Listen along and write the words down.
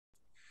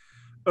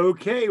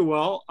Okay,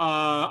 well,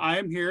 I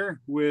am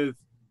here with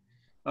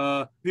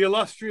the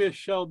illustrious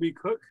Shelby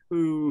Cook,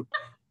 who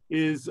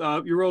is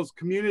your role's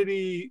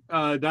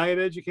diet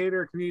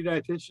educator, community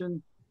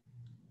dietitian,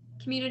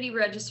 Community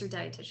registered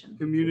dietitian.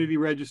 community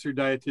registered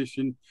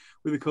dietitian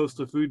with the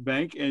Coastal Food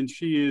Bank, and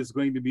she is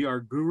going to be our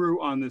guru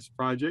on this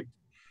project.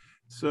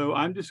 So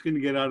I'm just going to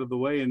get out of the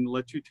way and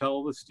let you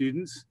tell the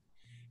students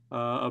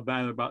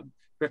about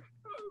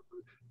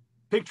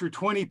picture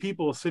 20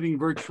 people sitting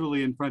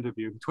virtually in front of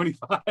you,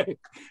 25,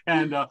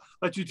 and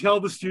let you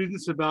tell the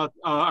students about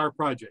our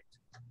project.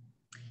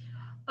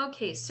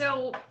 Okay,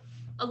 so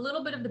a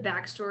little bit of the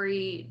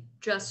backstory,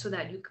 just so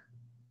that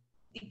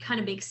it kind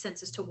of makes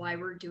sense as to why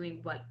we're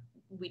doing what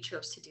we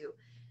chose to do.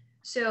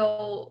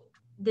 So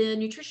the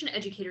nutrition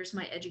educators,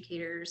 my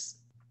educators,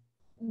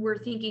 were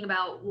thinking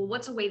about, well,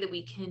 what's a way that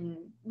we can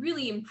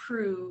really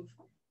improve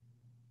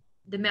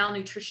the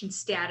malnutrition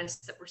status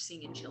that we're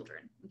seeing in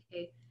children?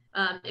 Okay,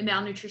 and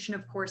malnutrition,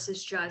 of course,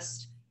 is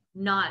just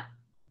not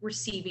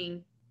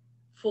receiving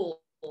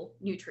full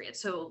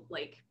nutrients. So,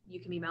 like, you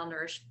can be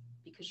malnourished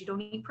because you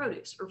don't eat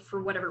produce or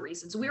for whatever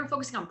reason. So we were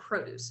focusing on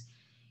produce.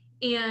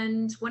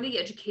 And one of the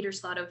educators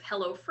thought of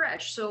Hello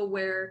Fresh. So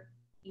where,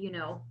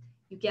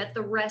 you get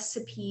the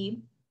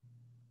recipe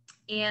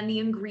and the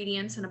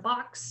ingredients in a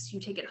box, you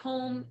take it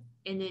home,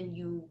 and then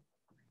you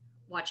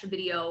watch a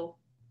video.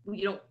 Well,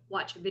 you don't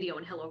watch a video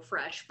in Hello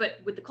Fresh, but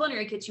with the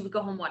culinary kits, you would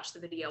go home, watch the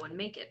video, and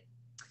make it.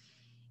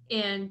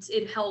 And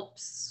it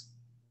helps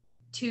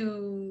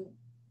to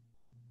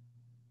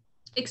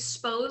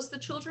expose the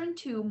children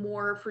to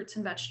more fruits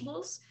and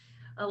vegetables.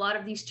 A lot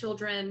of these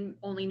children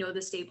only know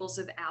the staples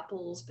of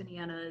apples,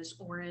 bananas,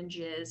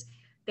 oranges.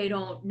 They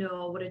don't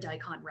know what a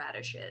daikon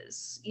radish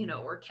is,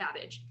 or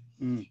cabbage.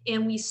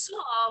 And we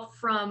saw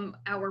from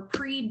our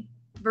pre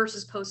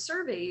versus post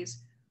surveys,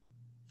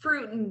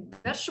 fruit and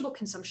vegetable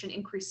consumption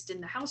increased in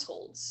the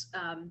households,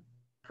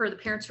 per the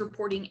parents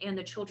reporting and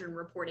the children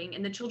reporting.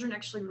 And the children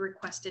actually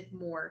requested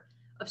more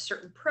of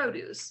certain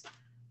produce.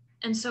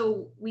 And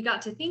so we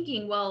got to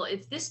thinking, well,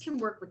 if this can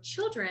work with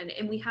children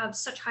and we have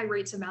such high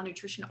rates of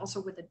malnutrition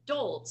also with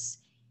adults,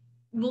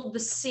 will the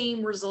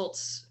same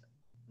results,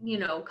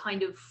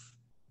 kind of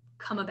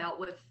come about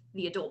with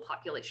the adult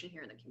population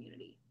here in the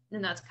community?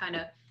 And that's kind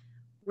of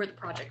where the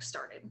project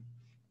started.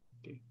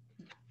 Okay,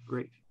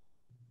 great.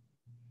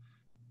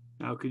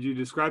 Now, could you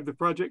describe the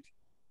project?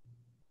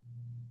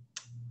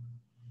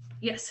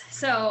 Yes.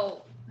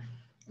 So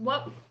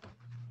what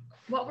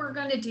we're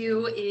going to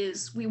do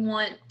is we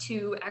want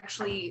to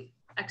actually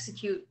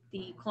execute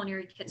the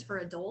culinary kits for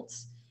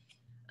adults.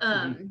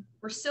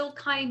 We're still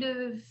kind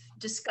of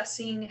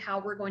discussing how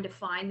we're going to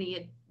find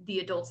the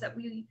adults that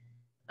we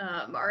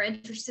are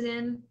interested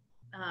in.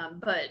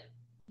 But,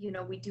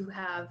 we do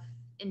have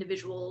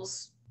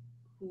individuals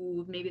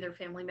who maybe their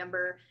family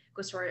member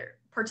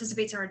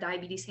participates in our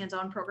diabetes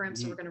hands-on program.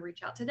 So we're going to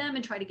reach out to them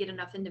and try to get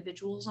enough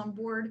individuals on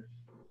board.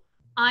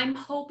 I'm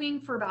hoping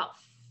for about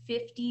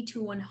 50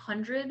 to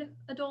 100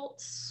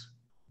 adults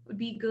would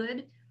be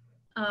good.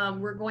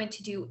 We're going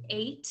to do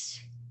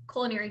 8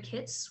 culinary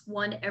kits,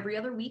 one every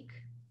other week.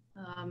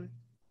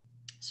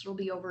 So it'll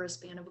be over a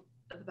span of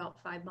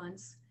about 5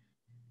 months,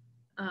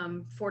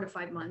 4 to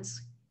 5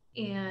 months.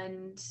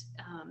 And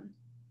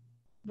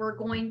we're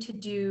going to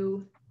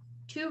do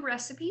 2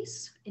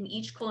 recipes in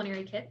each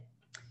culinary kit.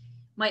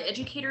 My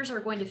educators are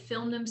going to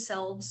film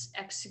themselves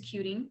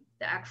executing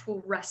the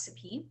actual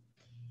recipe.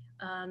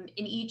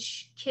 In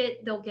each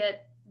kit, they'll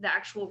get the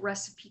actual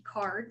recipe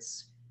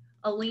cards,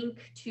 a link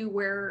to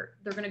where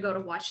they're going to go to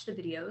watch the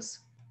videos,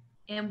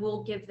 and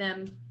we'll give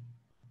them,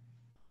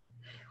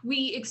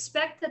 we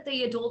expect that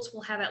the adults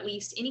will have at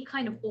least any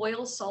kind of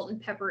oil, salt,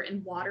 and pepper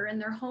and water in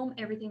their home.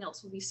 Everything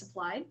else will be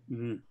supplied.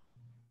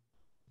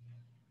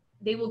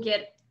 They will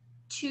get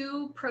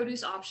 2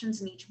 produce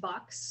options in each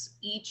box,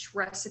 each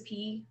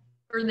recipe,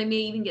 or they may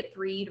even get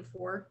 3 to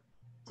 4,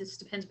 just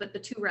depends, but the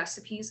 2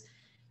 recipes.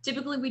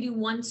 Typically, we do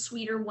 1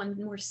 sweeter,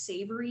 1 more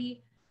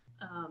savory.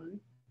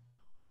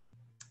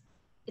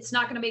 It's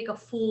not going to make a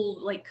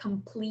full,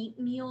 complete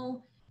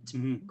meal. It's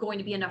going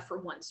to be enough for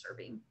 1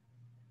 serving,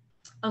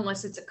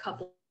 unless it's a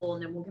couple,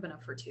 and then we'll give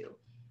enough for 2.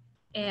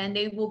 And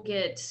they will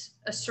get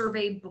a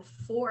survey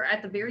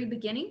at the very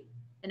beginning,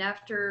 and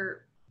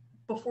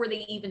before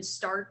they even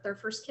start their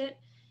first kit.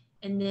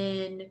 And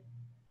then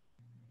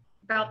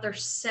about their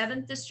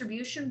 7th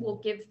distribution, we'll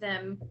give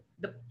them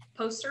the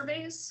post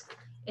surveys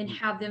and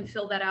have them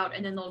fill that out,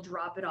 and then they'll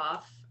drop it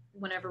off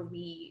whenever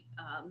we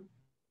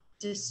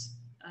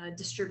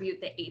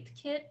distribute the 8th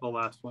kit. The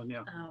last one,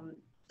 yeah.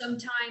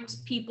 Sometimes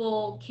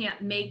people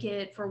can't make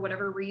it for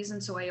whatever reason,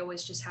 so I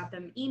always just have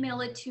them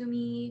email it to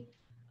me,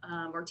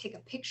 or take a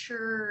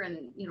picture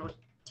and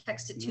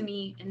text it to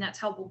me, and that's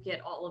how we'll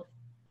get all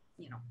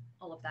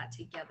of that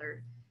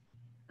together.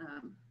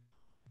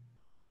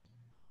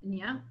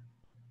 Yeah,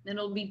 then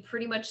it'll be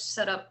pretty much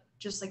set up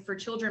just like for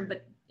children,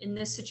 but in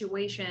this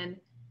situation,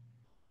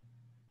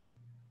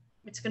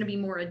 it's going to be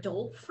more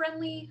adult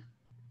friendly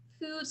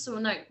food. So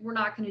we're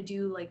not going to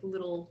do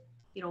little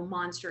you know,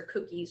 monster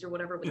cookies or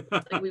whatever.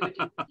 Like we would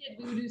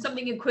do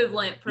something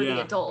equivalent for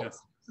the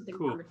adults, something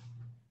cool.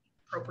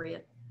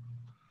 appropriate.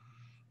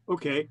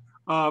 Okay.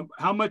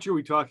 How much are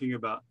we talking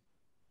about?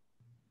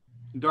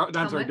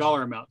 That's our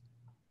dollar amount.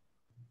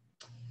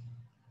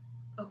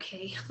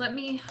 Okay,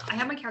 I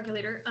have my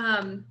calculator.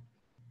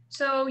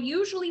 So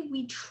usually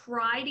we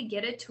try to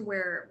get it to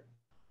where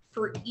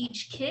for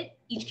each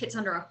kit's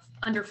under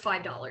 $5.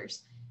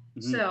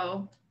 Mm-hmm.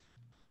 So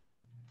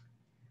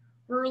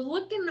we're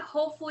looking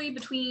hopefully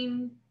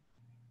between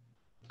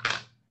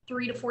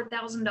 $3,000 to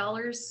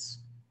 $4,000,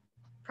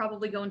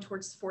 probably going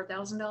towards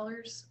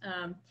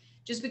 $4,000.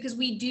 Just because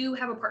we do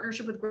have a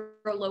partnership with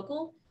Grow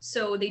Local,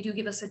 so they do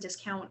give us a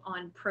discount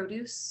on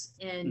produce,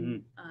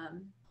 and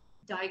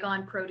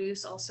Diagon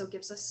Produce also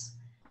gives us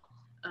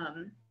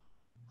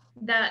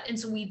that, and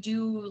so we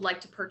do like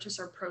to purchase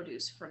our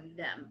produce from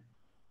them.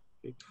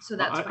 So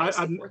that's why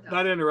I'm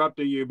not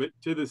interrupting you, but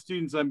to the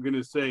students, I'm going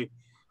to say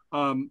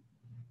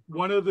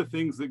one of the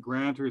things that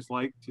grantors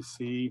like to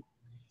see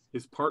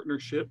is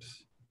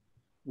partnerships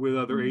with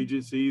other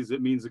agencies.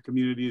 It means the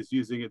community is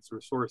using its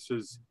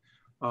resources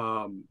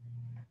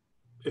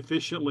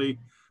efficiently.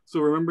 So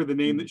remember the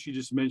name that she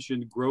just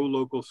mentioned, Grow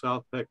Local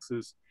South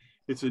Texas.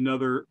 It's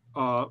another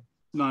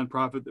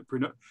nonprofit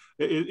that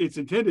it's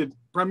intended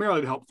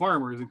primarily to help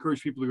farmers,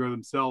 encourage people to grow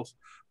themselves,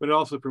 but it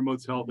also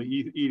promotes healthy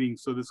eating.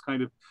 So this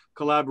kind of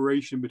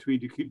collaboration between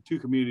two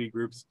community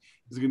groups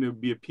is going to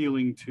be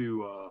appealing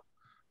to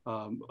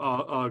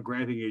a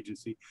granting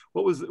agency.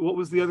 What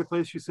was the other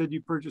place you said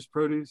you purchased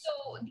produce?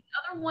 So the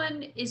other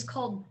one is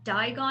called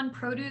Diagon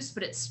Produce,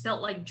 but it's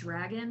spelt like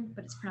dragon,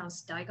 but it's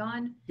pronounced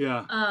Diagon.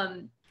 Yeah.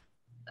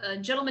 A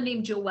gentleman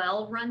named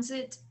Joel runs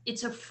it.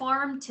 It's a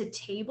farm to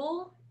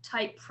table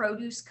type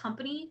produce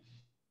company,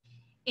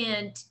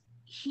 and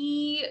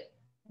he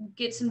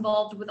gets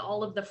involved with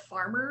all of the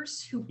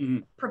farmers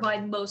who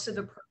provide most of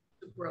the produce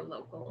to Grow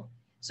Local.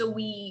 So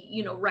we,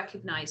 you know,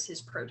 recognize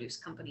his produce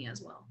company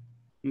as well.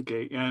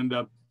 Okay, and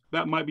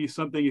that might be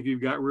something if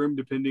you've got room,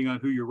 depending on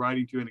who you're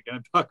writing to. And again,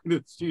 I'm talking to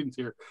the students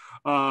here,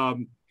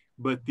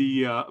 but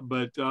the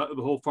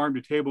whole farm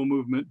to table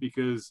movement,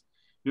 because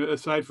you know,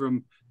 aside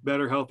from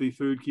better healthy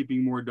food,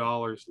 keeping more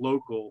dollars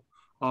local,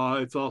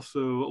 it's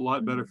also a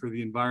lot better for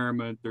the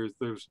environment. There's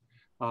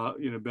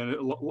you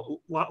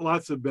know,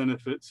 lots of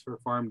benefits for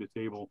farm to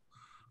table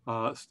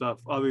stuff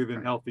other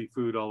than healthy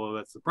food, although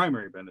that's the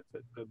primary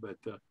benefit. But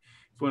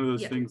it's one of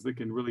those things that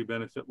can really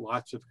benefit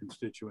lots of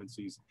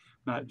constituencies,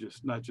 not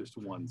just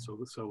one. So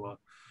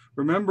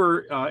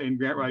remember, in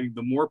grant writing,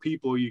 the more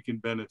people you can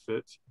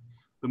benefit,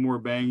 the more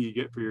bang you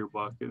get for your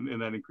buck, and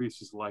that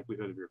increases the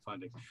likelihood of your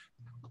funding.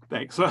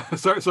 Thanks.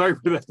 Sorry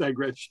for that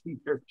digression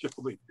there,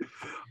 Shelby,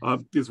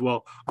 as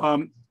well.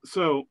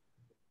 So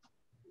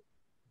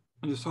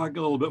I'm just talking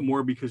a little bit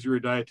more because you're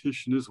a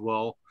dietitian as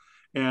well,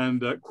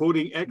 and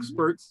quoting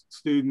experts,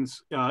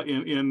 students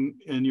in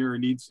your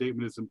need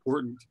statement is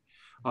important.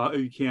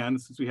 If you can,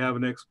 since we have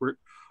an expert.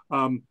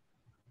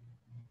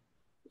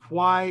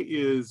 Why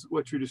is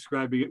what you're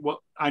describing,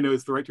 well, I know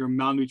it's the right term,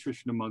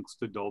 malnutrition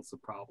amongst adults, a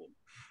problem?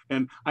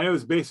 And I know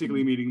it's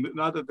basically meaning that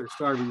not that they're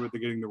starving, but they're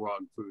getting the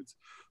wrong foods.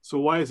 So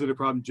why is it a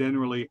problem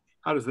generally?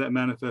 How does that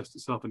manifest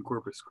itself in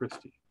Corpus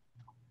Christi?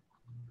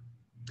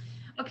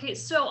 Okay,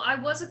 so I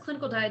was a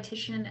clinical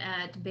dietitian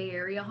at Bay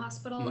Area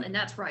Hospital, and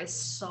that's where I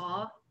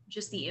saw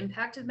just the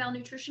impact of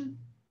malnutrition.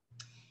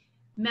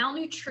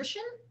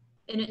 Malnutrition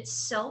in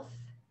itself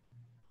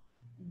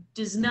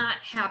does not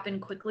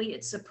happen quickly.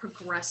 It's a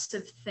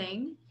progressive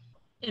thing.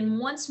 And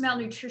once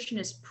malnutrition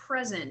is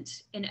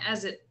present, and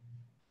as it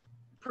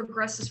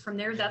progresses from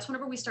there, that's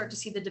whenever we start to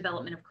see the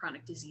development of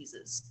chronic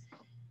diseases.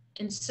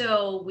 And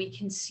so we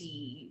can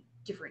see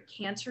different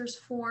cancers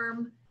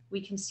form. We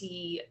can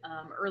see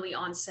early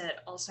onset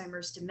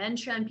Alzheimer's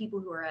dementia in people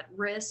who are at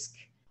risk.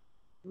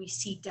 We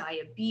see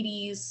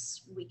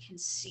diabetes. We can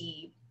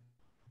see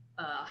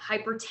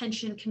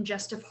hypertension,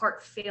 congestive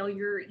heart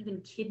failure,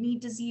 even kidney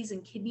disease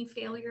and kidney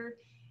failure.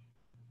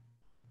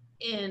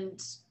 And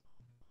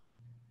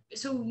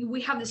so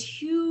we have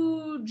this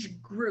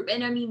huge group,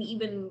 and I mean,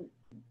 even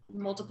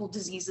multiple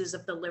diseases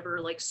of the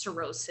liver like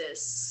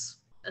cirrhosis,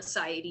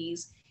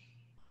 ascites.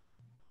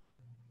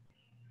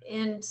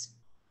 And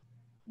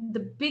the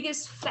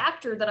biggest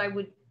factor that I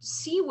would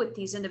see with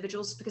these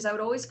individuals, because I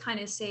would always kind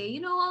of say, you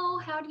know,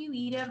 oh, how do you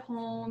eat at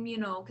home? You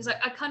know, because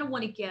I kind of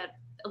want to get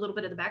a little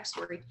bit of the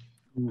backstory.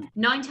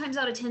 9 times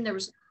out of 10, there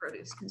was no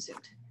produce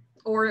consumed,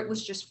 or it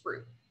was just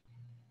fruit.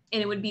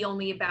 And it would be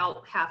only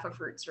about half a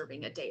fruit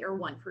serving a day, or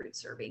 1 fruit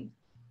serving.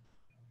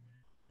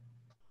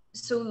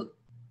 So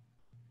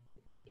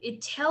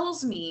it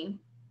tells me,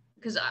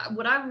 because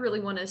what I really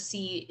want to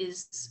see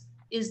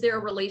is there a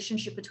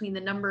relationship between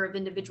the number of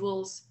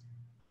individuals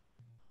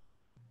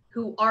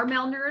who are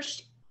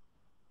malnourished?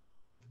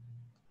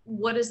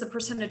 What is the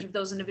percentage of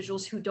those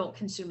individuals who don't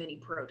consume any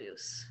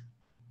produce?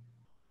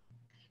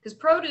 Because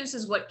produce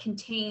is what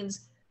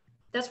contains,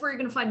 that's where you're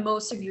going to find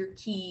most of your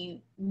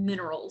key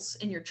minerals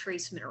and your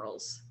trace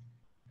minerals.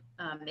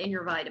 in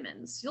your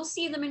vitamins. You'll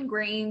see them in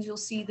grains, you'll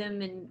see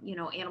them in, you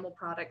know, animal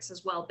products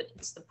as well, but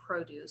it's the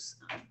produce.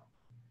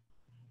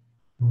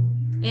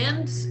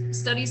 And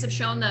studies have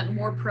shown that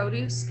more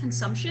produce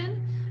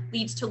consumption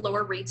leads to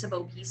lower rates of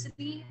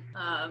obesity.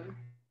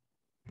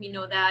 We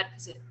know that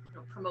because it, you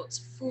know, promotes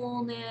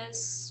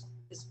fullness,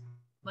 because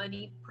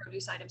many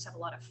produce items have a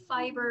lot of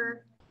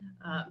fiber.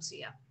 So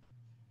yeah.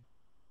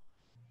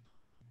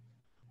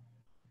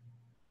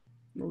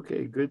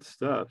 Okay, good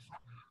stuff.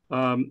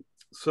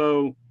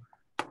 So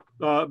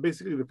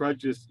basically the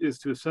project is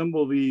to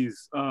assemble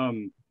these,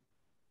 to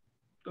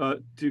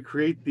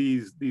create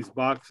these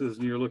boxes,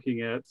 and you're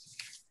looking at,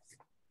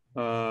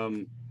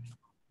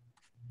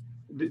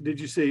 did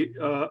you say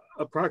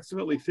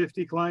approximately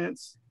 50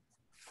 clients?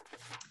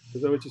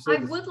 Is that what you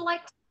said? I would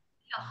like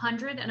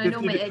 100, and I know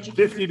my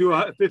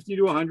educator 50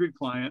 to 100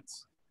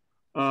 clients,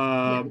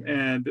 yeah.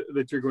 And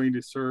that you're going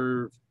to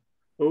serve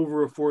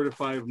over a 4 to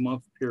 5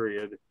 month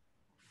period.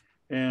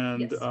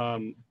 And yes.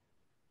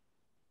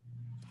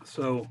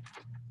 So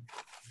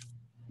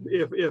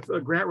if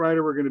a grant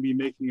writer were going to be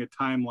making a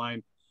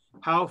timeline,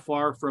 how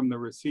far from the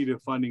receipt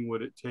of funding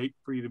would it take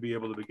for you to be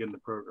able to begin the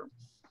program?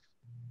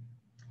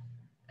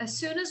 As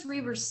soon as we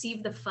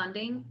receive the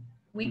funding,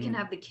 we can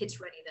have the kits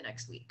ready the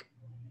next week.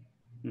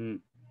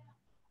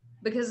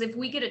 Because if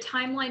we get a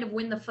timeline of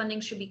when the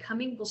funding should be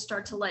coming, we'll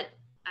start to let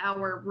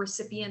our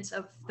recipients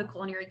of the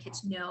culinary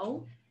kits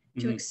know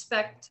to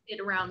expect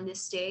it around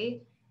this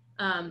day.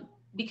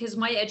 Because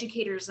my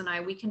educators and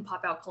I, we can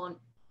pop out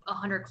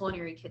 100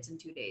 culinary kits in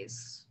 2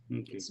 days.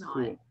 Okay, it's not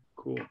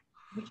cool.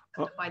 We just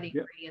have to buy the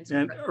ingredients.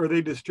 And are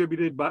they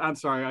distributed by, I'm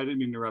sorry, I didn't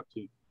mean to interrupt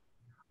you.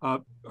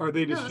 Are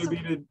they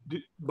distributed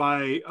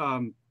by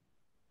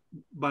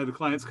the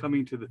clients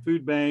coming to the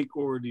food bank,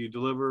 or do you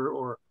deliver,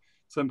 or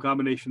some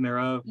combination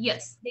thereof?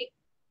 Yes, they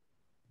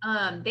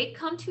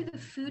come to the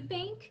food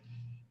bank.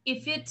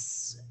 If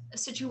it's a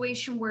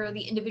situation where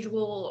the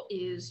individual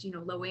is, you know,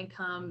 low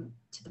income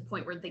to the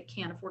point where they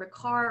can't afford a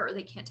car or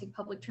they can't take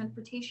public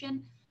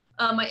transportation,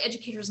 my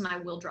educators and I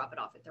will drop it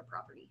off at their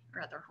property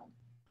or at their home.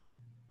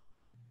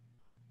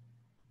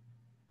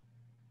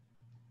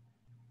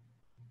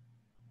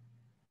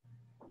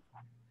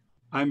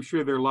 I'm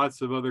sure there are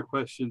lots of other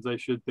questions I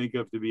should think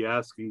of to be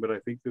asking, but I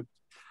think that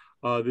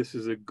this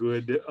is a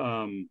good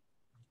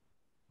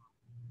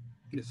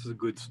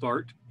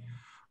start.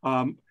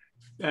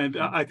 And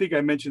I think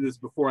I mentioned this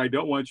before. I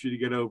don't want you to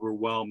get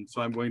overwhelmed,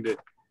 so I'm going to.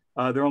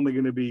 There are only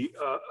going to be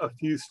a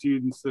few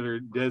students that are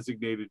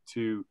designated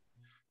to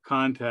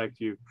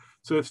contact you.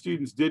 So if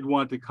students did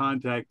want to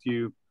contact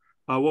you,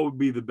 what would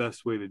be the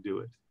best way to do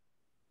it?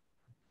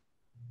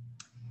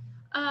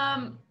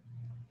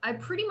 I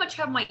pretty much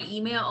have my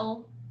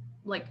email,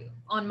 like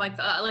on my,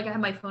 like I have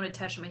my phone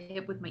attached to my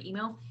hip with my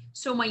email.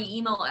 So my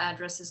email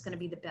address is going to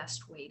be the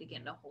best way to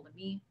get a hold of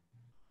me.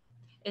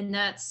 And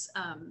that's,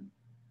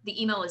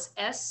 the email is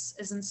S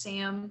as in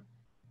Sam,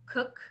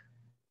 Cook.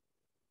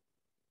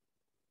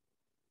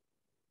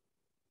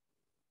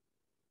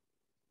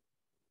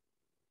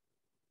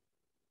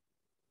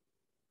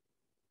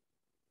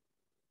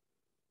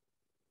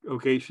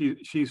 Okay,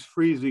 she's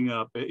freezing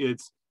up.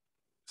 It's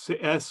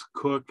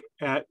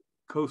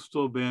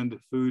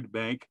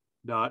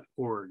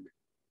scook@coastalbendfoodbank.org.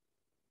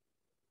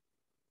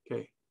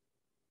 Okay.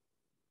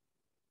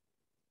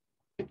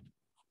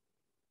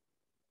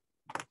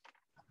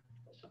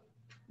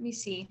 Let me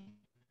see.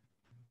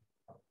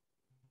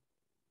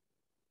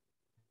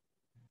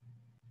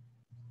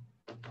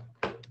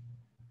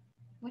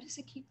 Why does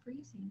it keep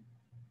freezing?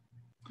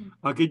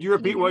 Could you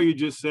repeat what you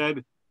just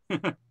said?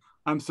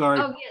 I'm sorry.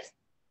 Oh, yes.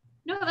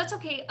 No, that's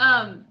okay.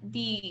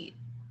 The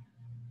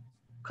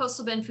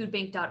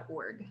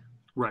coastalbendfoodbank.org.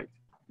 Right.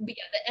 But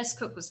yeah, the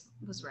S-Cook was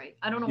right.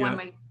 I don't know why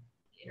my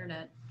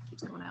internet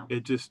keeps going out.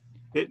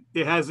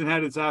 It hasn't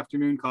had its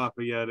afternoon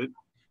coffee yet. It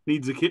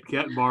needs a Kit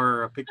Kat bar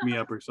or a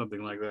pick-me-up or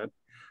something like that.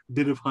 A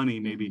bit of honey,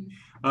 maybe.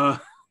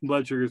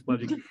 Blood sugar's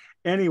plunging.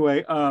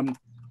 Anyway, I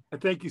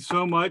thank you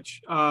so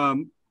much.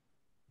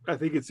 I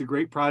think it's a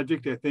great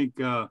project. I think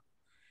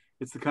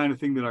it's the kind of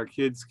thing that our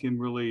kids can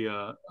really,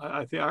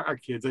 I think our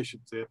kids, I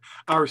should say,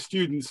 our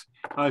students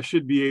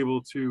should be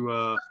able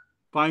to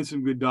find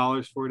some good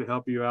dollars for to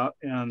help you out.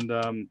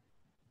 And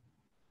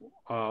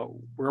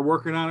we're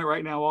working on it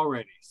right now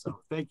already. So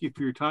thank you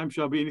for your time,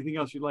 Shelby. Anything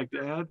else you'd like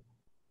to add?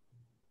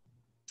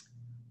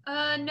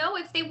 No,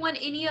 if they want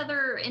any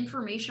other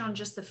information on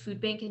just the food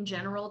bank in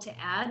general to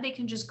add, they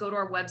can just go to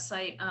our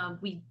website.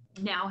 We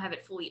now have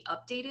it fully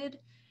updated,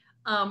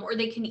 or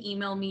they can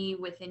email me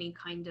with any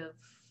kind of,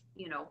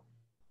 you know,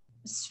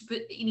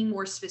 any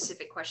more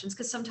specific questions.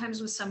 Because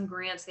sometimes with some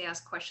grants, they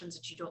ask questions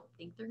that you don't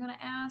think they're going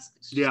to ask.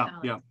 Yeah,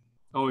 yeah.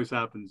 Always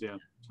happens, yeah.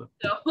 So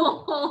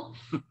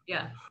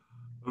yeah.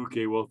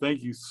 Okay, well,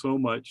 thank you so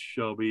much,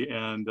 Shelby.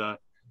 And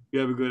you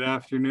have a good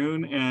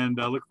afternoon,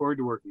 and I look forward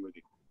to working with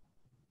you.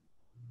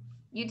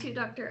 You too,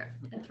 Dr.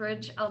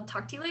 Etheridge. I'll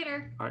talk to you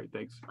later. All right,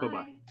 thanks.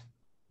 Bye-bye.